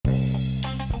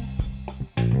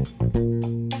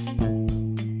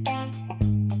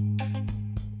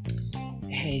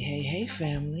Hey,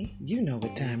 family. You know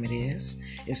what time it is.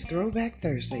 It's Throwback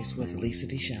Thursdays with Lisa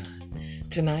Deshawn.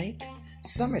 Tonight,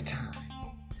 Summertime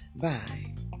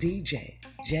by DJ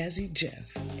Jazzy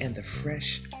Jeff and the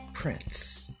Fresh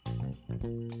Prince.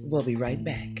 We'll be right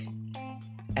back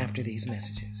after these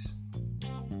messages.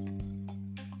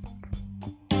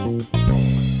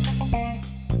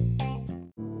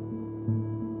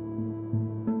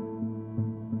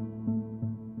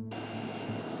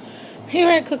 Here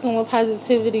at Cooking with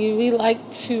Positivity, we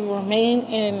like to remain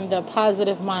in the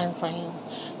positive mind frame,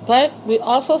 but we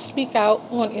also speak out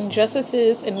on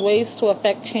injustices and ways to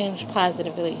affect change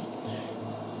positively.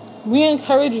 We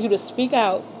encourage you to speak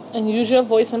out and use your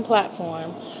voice and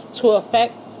platform to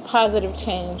affect positive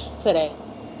change today.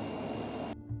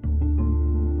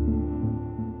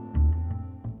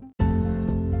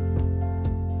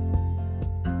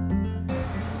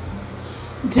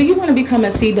 Do you want to become a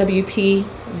CWP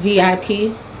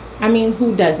VIP? I mean,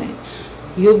 who doesn't?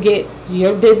 You'll get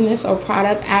your business or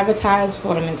product advertised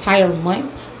for an entire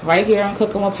month right here on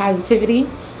Cooking with Positivity.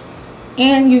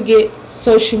 And you get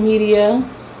social media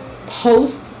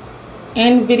post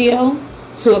and video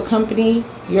to accompany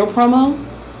your promo.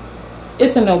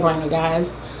 It's a no-brainer,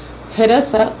 guys. Hit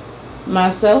us up,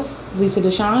 myself, Lisa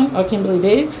Deshawn, or Kimberly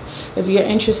Biggs, if you're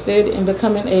interested in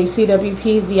becoming a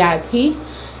CWP VIP,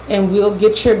 and we'll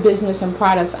get your business and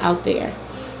products out there.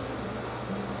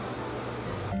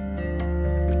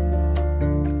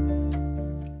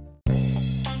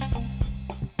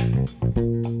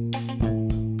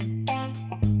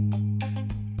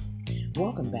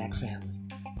 Welcome back, family.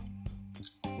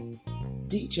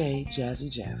 DJ Jazzy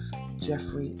Jeff,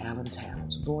 Jeffrey Allen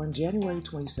Towns, born January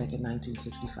 22nd,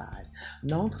 1965,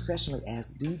 known professionally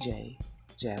as DJ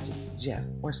Jazzy Jeff,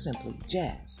 or simply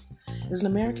Jazz, is an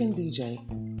American DJ,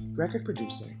 record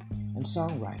producer, and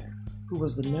songwriter who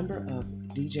was the member of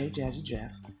DJ Jazzy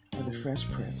Jeff and the Fresh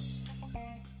Prince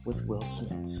with Will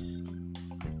Smith.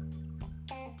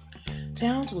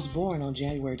 Towns was born on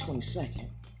January 22nd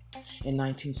in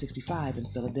 1965 in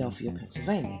Philadelphia,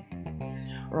 Pennsylvania.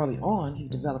 Early on, he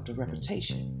developed a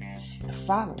reputation, a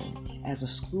following as a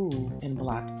school and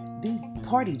block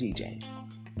party DJ.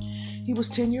 He was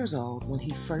 10 years old when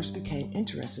he first became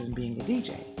interested in being a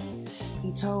DJ.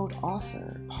 He told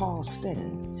author Paul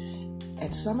Steding,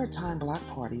 "At summertime block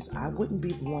parties, I wouldn't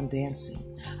be the one dancing.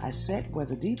 I sat where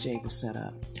the DJ was set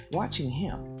up, watching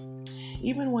him.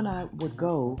 Even when I would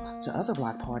go to other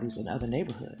block parties in other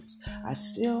neighborhoods, I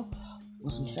still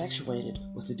was infatuated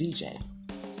with the DJ.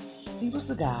 He was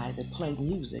the guy that played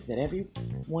music that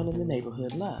everyone in the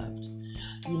neighborhood loved.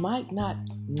 You might not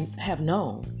have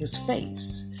known his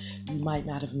face. You might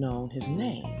not have known his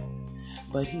name,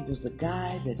 but he was the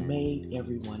guy that made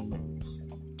everyone move."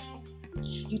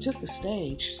 He took the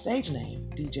stage name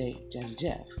DJ Jazzy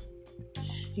Jeff.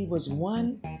 He was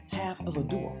one half of a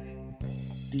duo,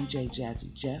 DJ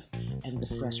Jazzy Jeff and the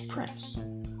Fresh Prince,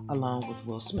 along with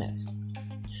Will Smith.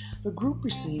 The group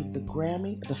received the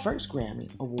first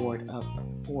Grammy Award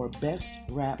for Best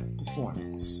Rap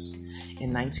Performance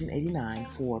in 1989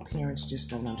 for Parents Just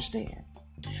Don't Understand,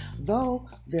 though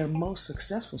their most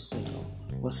successful single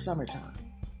was Summertime,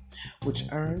 which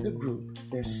earned the group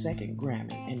their second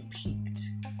Grammy and peaked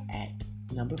at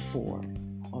number 4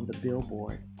 on the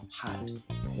Billboard Hot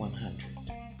 100.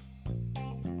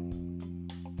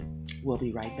 We'll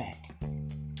be right back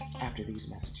after these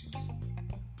messages.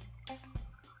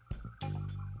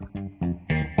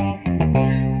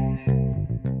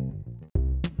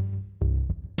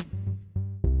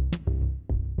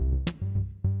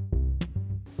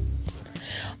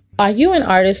 Are you an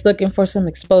artist looking for some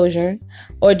exposure?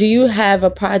 Or do you have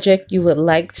a project you would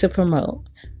like to promote?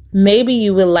 Maybe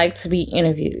you would like to be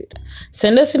interviewed.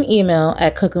 Send us an email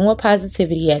at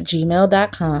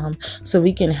cookingwithpositivity@gmail.com so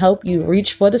we can help you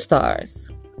reach for the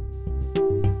stars.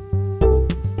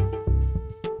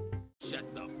 Shut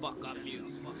the fuck up, you.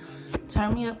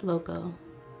 Turn Me Up Loco,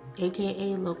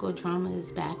 aka Loco Drama,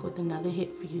 is back with another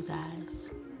hit for you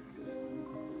guys.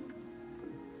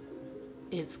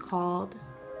 It's called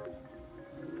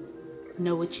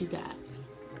Know What You Got.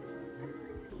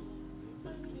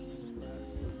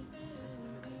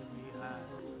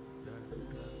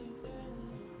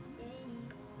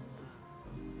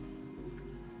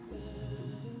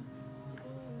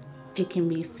 It can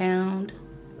be found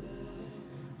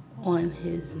on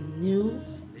his new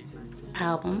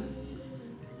album,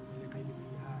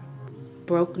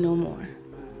 Broke No More.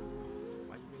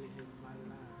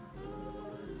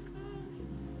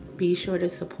 Be sure to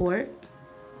support.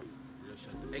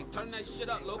 Hey, turn that shit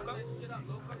up, loco.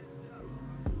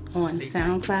 on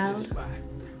SoundCloud,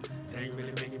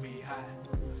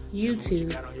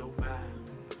 YouTube,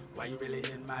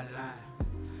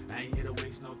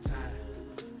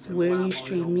 where you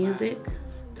stream music,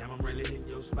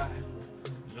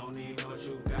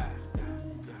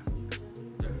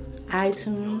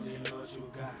 iTunes,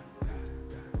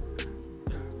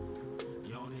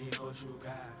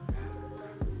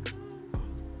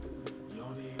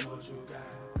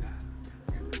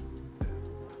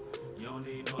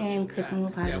 and Cooking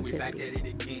with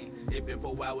Positivity. It been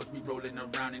 4 hours, we rolling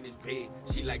around in this bed.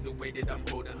 She like the way that I'm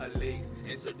holding her legs.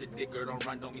 Insert the dick, girl, don't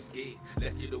run, don't be scared.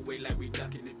 Let's get away like we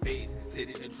ducking the face. Sit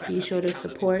in the trap. Be sure to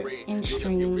support and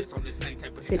stream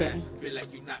today. Feel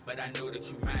like you not, but I know that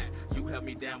you mine. You held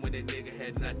me down when a nigga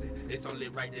had nothing. It's only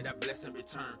right that I bless in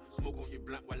return. Smoke on your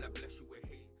blunt while I bless you with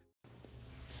hate.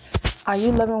 Are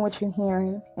you loving what you're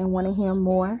hearing and want to hear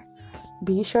more?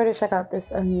 Be sure to check out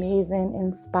this amazing,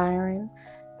 inspiring,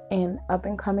 and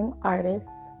up-and-coming artist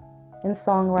and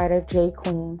songwriter J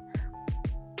Queen.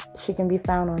 She can be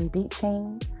found on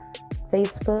BeatChain,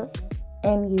 Facebook,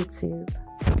 and YouTube.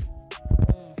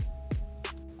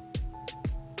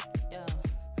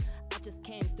 I just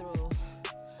came through.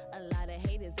 A lot of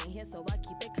haters in here, so I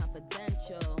keep it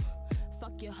confidential.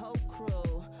 Fuck your whole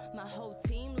crew. My whole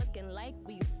team looking like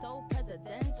we so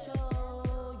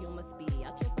presidential. You must be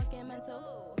out your fucking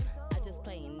mental. I just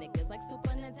play niggas like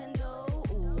Super Nintendo.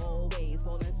 Ooh, always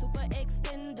falling super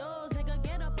extendos. Nigga,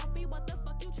 get up off me. What the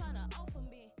fuck you tryna offer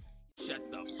me? Shut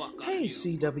the fuck up. Hey,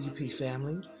 CWP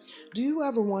family. Do you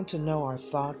ever want to know our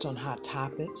thoughts on hot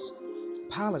topics,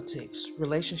 politics,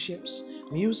 relationships,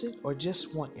 music, or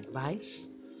just want advice?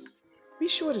 Be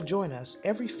sure to join us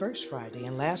every first Friday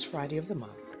and last Friday of the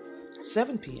month,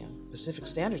 7 p.m. Pacific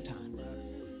Standard Time,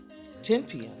 10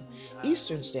 p.m.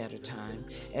 Eastern Standard Time,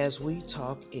 as we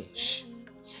talk ish.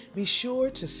 Be sure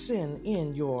to send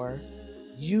in your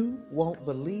 "You Won't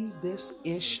Believe This"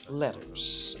 ish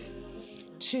letters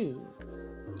to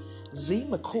Z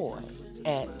McCoy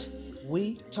at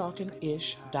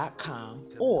wetalkingish.com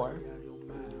or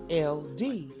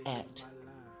LD at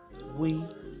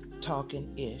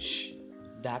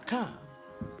wetalkingish.com.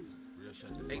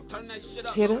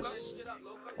 Hit us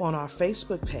on our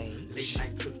Facebook page,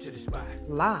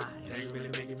 live,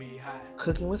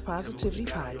 Cooking with Positivity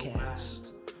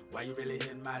podcast,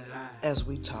 as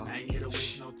we talk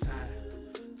ish. Tell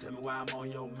me why I'm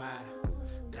on your mind.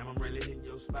 Damn, I'm really hitting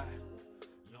your spot.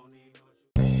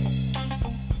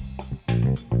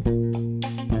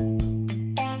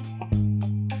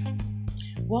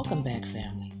 Welcome back,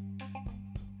 family.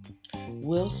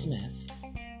 Will Smith,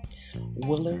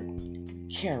 Willard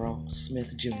Carroll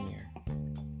Smith Jr.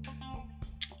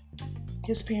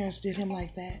 His parents did him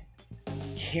like that?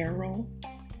 Carroll?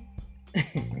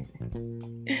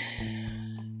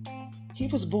 He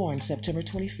was born September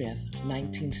 25th,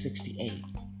 1968.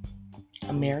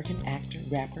 American actor,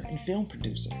 rapper, and film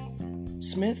producer.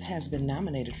 Smith has been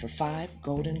nominated for 5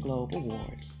 Golden Globe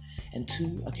Awards and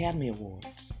 2 Academy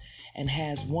Awards, and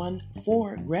has won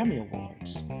 4 Grammy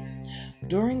Awards.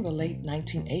 During the late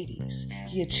 1980s,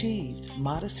 he achieved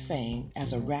modest fame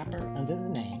as a rapper under the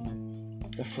name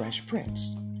The Fresh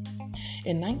Prince.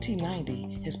 In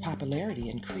 1990, his popularity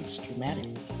increased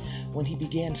dramatically when he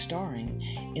began starring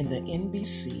in the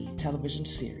NBC television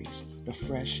series The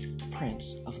Fresh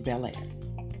Prince of Bel-Air,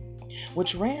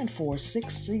 which ran for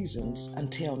 6 seasons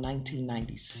until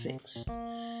 1996.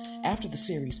 After the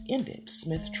series ended,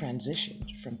 Smith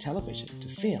transitioned from television to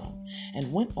film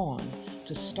and went on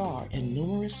to star in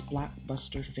numerous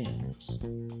blockbuster films.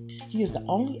 He is the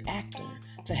only actor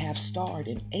to have starred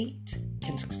in 8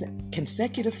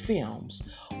 consecutive films,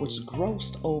 which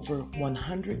grossed over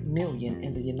 $100 million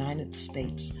in the United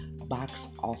States box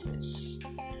office,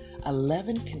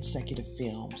 11 consecutive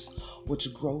films, which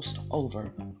grossed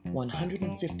over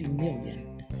 $150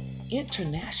 million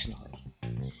internationally,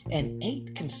 and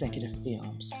 8 consecutive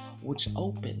films, which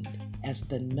opened as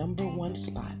the number 1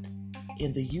 spot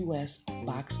in the U.S.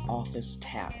 box office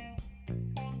tally.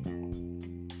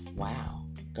 Wow.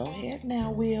 Go ahead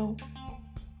now, Will.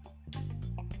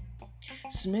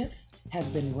 Smith has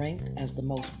been ranked as the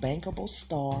most bankable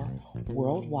star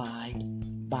worldwide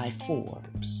by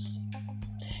Forbes.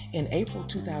 In April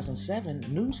 2007,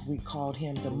 Newsweek called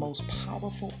him the most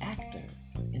powerful actor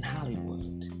in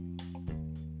Hollywood.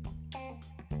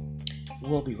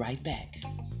 We'll be right back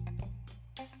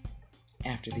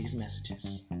after these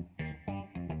messages.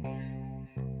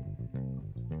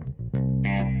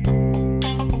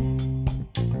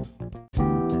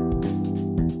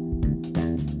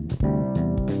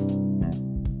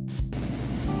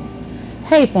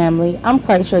 Hey family, I'm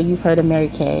quite sure you've heard of Mary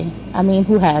Kay. I mean,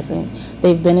 who hasn't?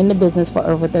 They've been in the business for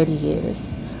over 30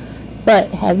 years. But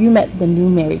have you met the new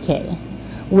Mary Kay?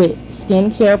 With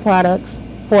skincare products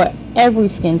for every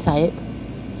skin type,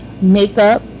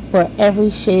 makeup for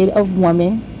every shade of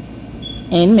woman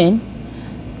and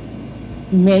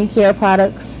men care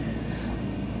products,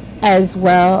 as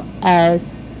well as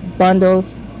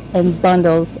bundles and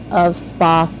bundles of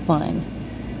spa fun.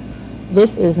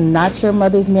 This is not your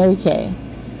mother's Mary Kay.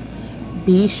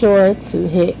 Be sure to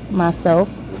hit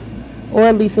myself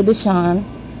or Lisa Deshawn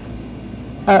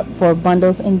up for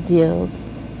bundles and deals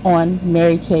on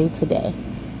Mary Kay today.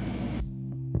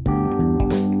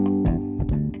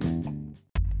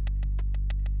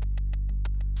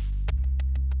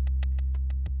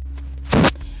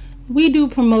 We do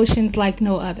promotions like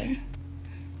no other.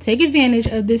 Take advantage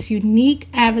of this unique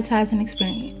advertising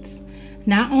experience.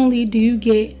 Not only do you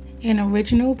get an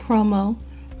original promo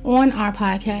on our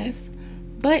podcast,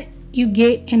 but you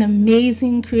get an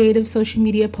amazing creative social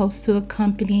media post to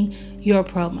accompany your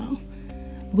promo.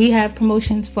 We have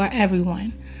promotions for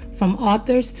everyone, from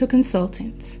authors to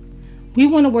consultants. We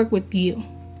want to work with you.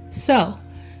 So,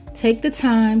 take the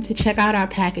time to check out our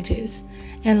packages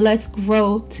and let's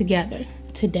grow together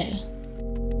today.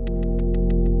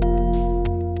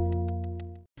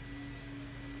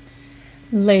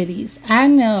 Ladies, I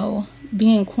know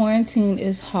being quarantined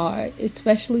is hard,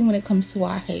 especially when it comes to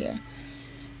our hair.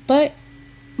 But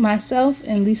myself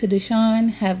and Lisa Deshawn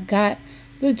have got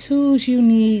the tools you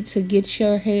need to get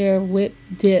your hair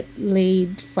whipped, dipped,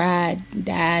 laid, fried,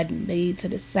 dyed, and laid to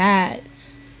the side.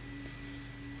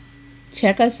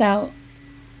 Check us out,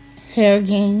 Hair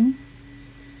Game,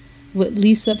 with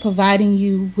Lisa providing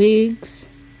you wigs,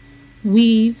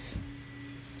 weaves,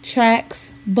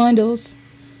 tracks, bundles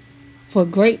for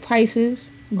great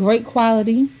prices, great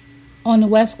quality on the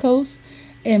West Coast,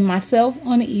 and myself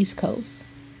on the East Coast.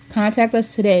 Contact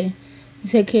us today to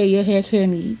take care of your hair care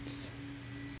needs.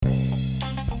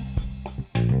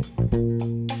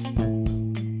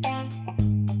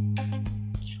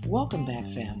 Welcome back,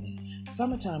 family.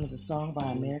 Summertime is a song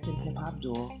by American hip-hop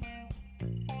duo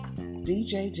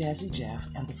DJ Jazzy Jeff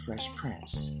and the Fresh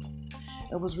Prince.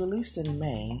 It was released in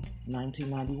May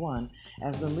 1991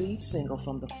 as the lead single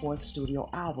from the fourth studio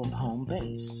album, Home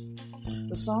Base.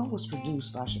 The song was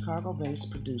produced by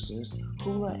Chicago-based producers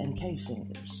Hula and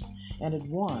K-Fingers, and it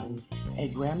won a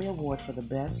Grammy Award for the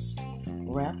Best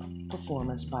Rap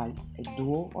Performance by a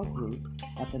Duo or Group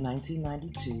at the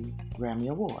 1992 Grammy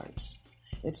Awards.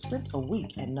 It spent a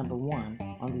week at number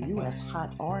 1 on the U.S.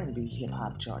 Hot R&B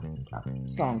hip-hop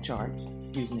song charts,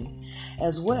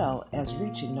 as well as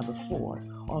reaching number 4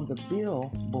 on the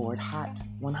Billboard Hot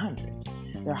 100,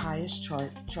 their highest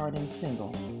charting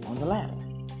single on the latter.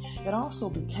 It also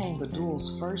became the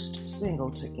duo's first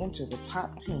single to enter the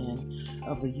top 10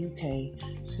 of the UK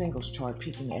singles chart,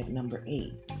 peaking at number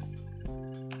 8. I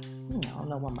don't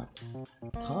know why my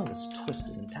tongue is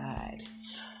twisted and tied.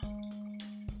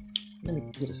 Let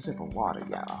me get a sip of water,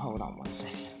 y'all. Hold on one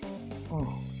second.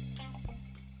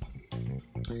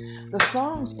 The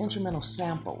song's instrumental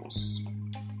samples.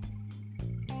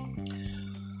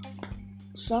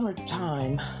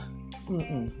 Summertime.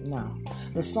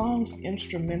 The song's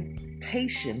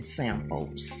instrumentation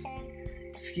samples.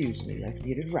 Let's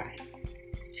get it right.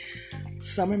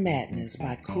 Summer Madness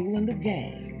by Kool and the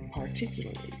Gang,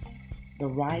 particularly the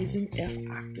rising F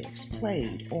octaves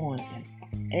played on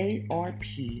an ARP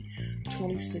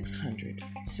 2600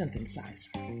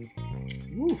 synthesizer.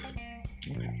 Woof.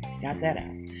 Okay, got that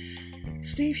out.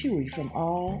 Steve Huey from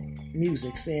All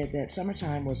Music said that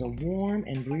Summertime was a warm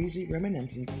and breezy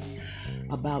reminiscence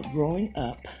about growing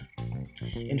up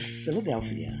in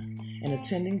Philadelphia and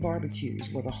attending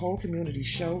barbecues where the whole community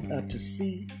showed up to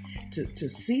see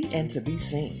and to be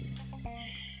seen.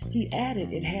 He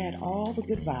added it had all the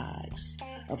good vibes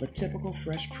of a typical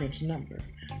Fresh Prince number,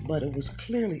 but it was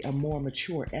clearly a more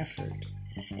mature effort,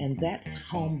 and that's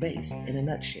Home Base in a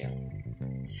nutshell.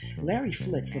 Larry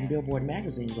Flick from Billboard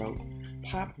magazine wrote,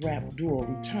 "Pop rap duo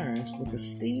returns with a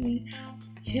steamy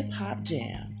hip-hop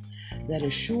jam that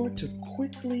is sure to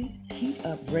quickly heat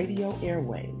up radio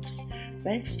airwaves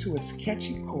thanks to its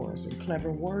catchy chorus and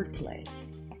clever wordplay."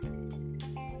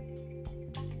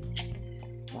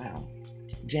 Wow.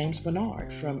 James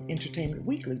Bernard from Entertainment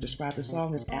Weekly described the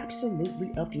song as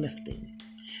absolutely uplifting.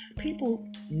 People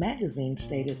magazine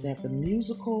stated that the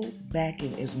musical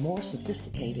backing is more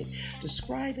sophisticated,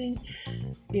 describing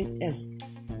it as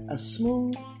a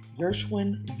smooth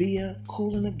Gershwin via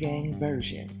Kool and the Gang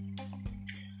version.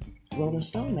 Rolling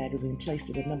Stone magazine placed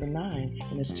it at number 9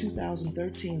 in its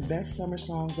 2013 Best Summer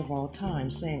Songs of All Time,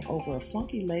 saying over a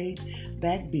funky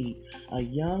laid-back beat, a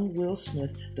young Will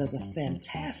Smith does a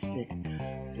fantastic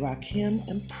Rakim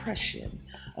impression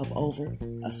of over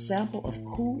a sample of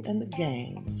Kool and the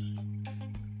Gang's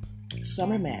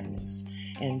Summer Madness,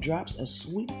 and drops a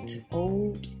sweet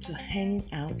ode to hanging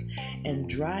out and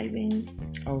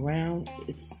driving around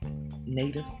its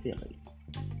native Philly.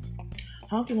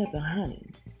 Honking at the honey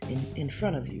in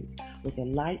front of you with the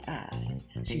light eyes,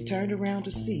 she turned around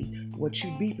to see what you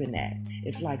beeping at.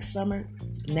 It's like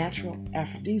summer's natural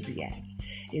aphrodisiac.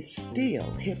 It's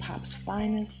still hip-hop's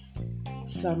finest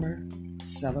summer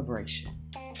celebration.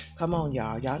 Come on,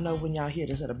 y'all. Y'all know when y'all hear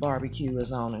this at a barbecue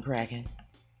is on and cracking.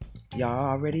 Y'all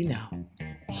already know.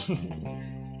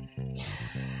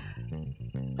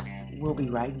 We'll be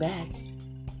right back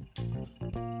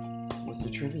with the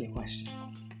trivia question.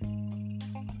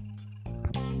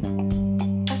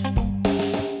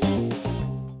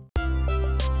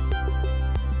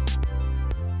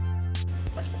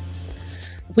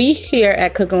 We here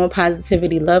at Cooking with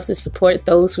Positivity love to support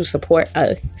those who support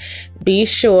us. Be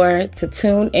sure to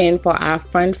tune in for our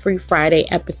Fun Free Friday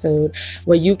episode,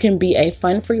 where you can be a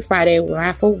Fun Free Friday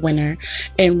raffle winner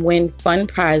and win fun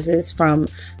prizes from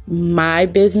my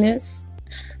business,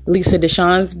 Lisa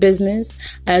Deshawn's business,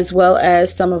 as well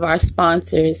as some of our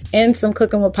sponsors and some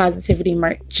Cooking with Positivity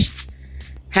merch.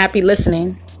 Happy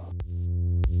listening.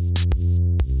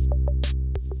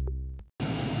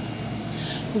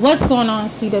 What's going on,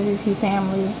 CWP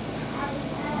family?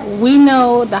 We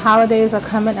know the holidays are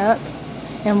coming up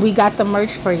and we got the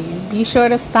merch for you. Be sure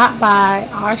to stop by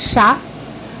our shop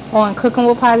on Cooking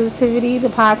with Positivity, the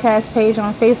podcast page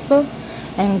on Facebook,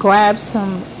 and grab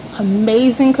some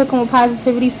amazing Cooking with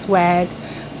Positivity swag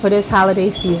for this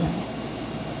holiday season.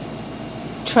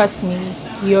 Trust me,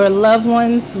 your loved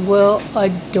ones will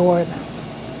adore them.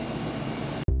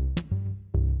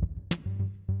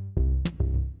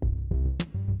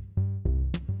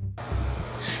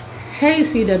 Hey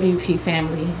CWP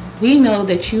family, we know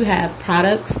that you have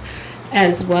products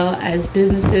as well as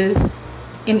businesses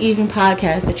and even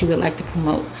podcasts that you would like to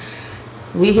promote.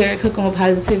 We here at Cooking with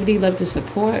Positivity love to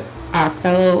support our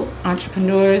fellow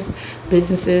entrepreneurs,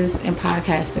 businesses, and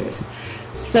podcasters.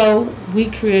 So we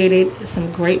created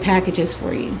some great packages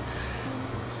for you.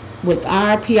 With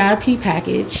our PRP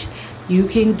package, you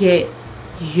can get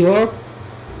your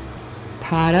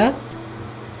product,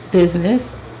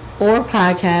 business, or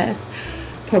podcast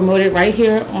promoted right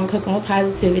here on Cooking with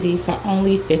Positivity for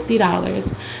only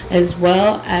 $50, as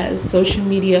well as social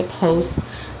media posts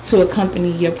to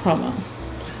accompany your promo.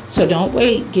 So don't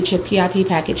wait, get your PRP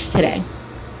package today.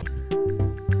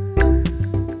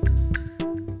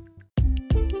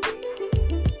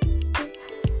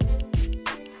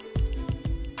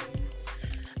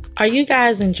 Are you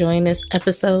guys enjoying this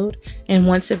episode and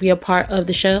want to be a part of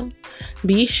the show?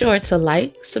 Be sure to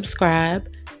like, subscribe,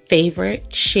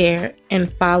 favorite, share,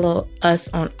 and follow us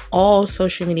on all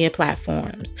social media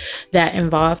platforms that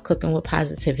involve Cooking with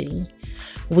Positivity.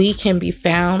 We can be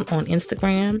found on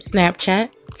Instagram, Snapchat,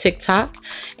 TikTok,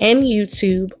 and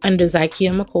YouTube under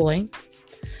Zykia McCoy.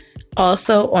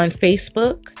 Also on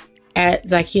Facebook at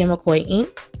Zykia McCoy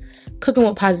Inc., Cooking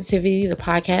with Positivity, the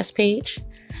podcast page,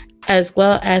 as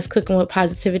well as Cooking with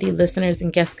Positivity Listeners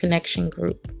and Guest Connection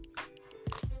Group,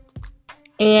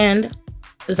 and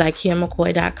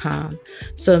ZykiaMcCoy.com.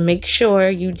 So make sure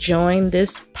you join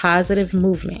this positive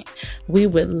movement. We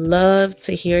would love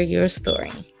to hear your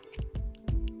story.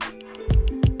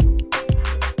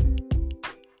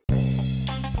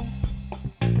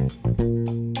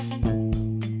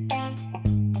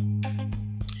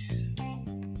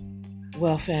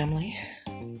 Well, family,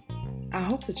 I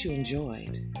hope that you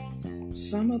enjoyed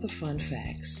some of the fun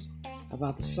facts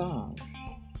about the song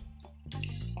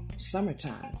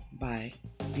Summertime by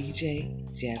DJ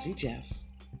Jazzy Jeff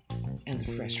and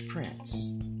the Fresh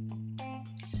Prince.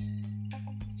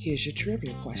 Here's your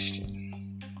trivia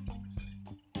question.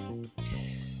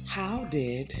 How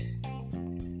did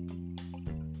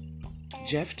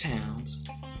Jeff Towns,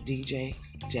 DJ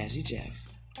Jazzy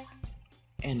Jeff,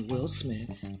 and Will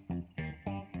Smith,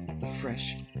 the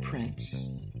Fresh Prince,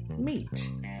 meet?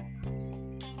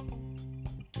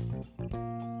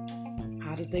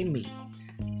 How did they meet?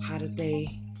 How did they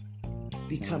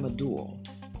become a duo?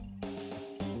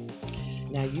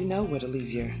 Now you know where to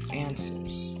leave your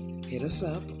answers. Hit us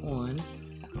up on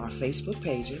our Facebook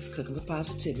pages, Cooking with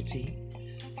Positivity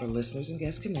for Listeners and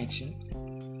Guest Connection,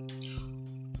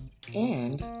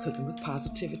 and Cooking with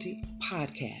Positivity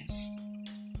Podcast.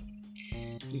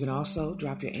 You can also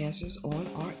drop your answers on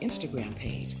our Instagram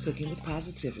page, Cooking with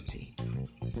Positivity.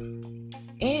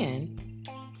 And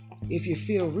if you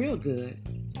feel real good,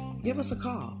 give us a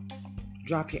call.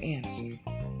 Drop your answer.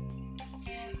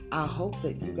 I hope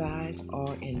that you guys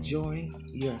are enjoying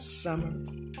your summer.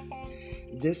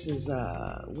 This is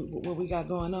what we got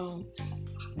going on,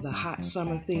 the hot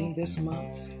summer theme this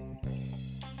month.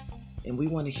 And we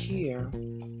want to hear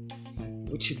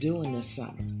what you're doing this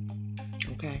summer.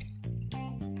 Okay?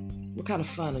 What kind of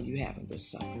fun are you having this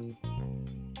summer?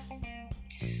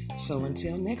 So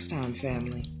until next time,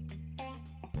 family,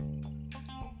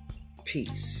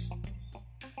 peace.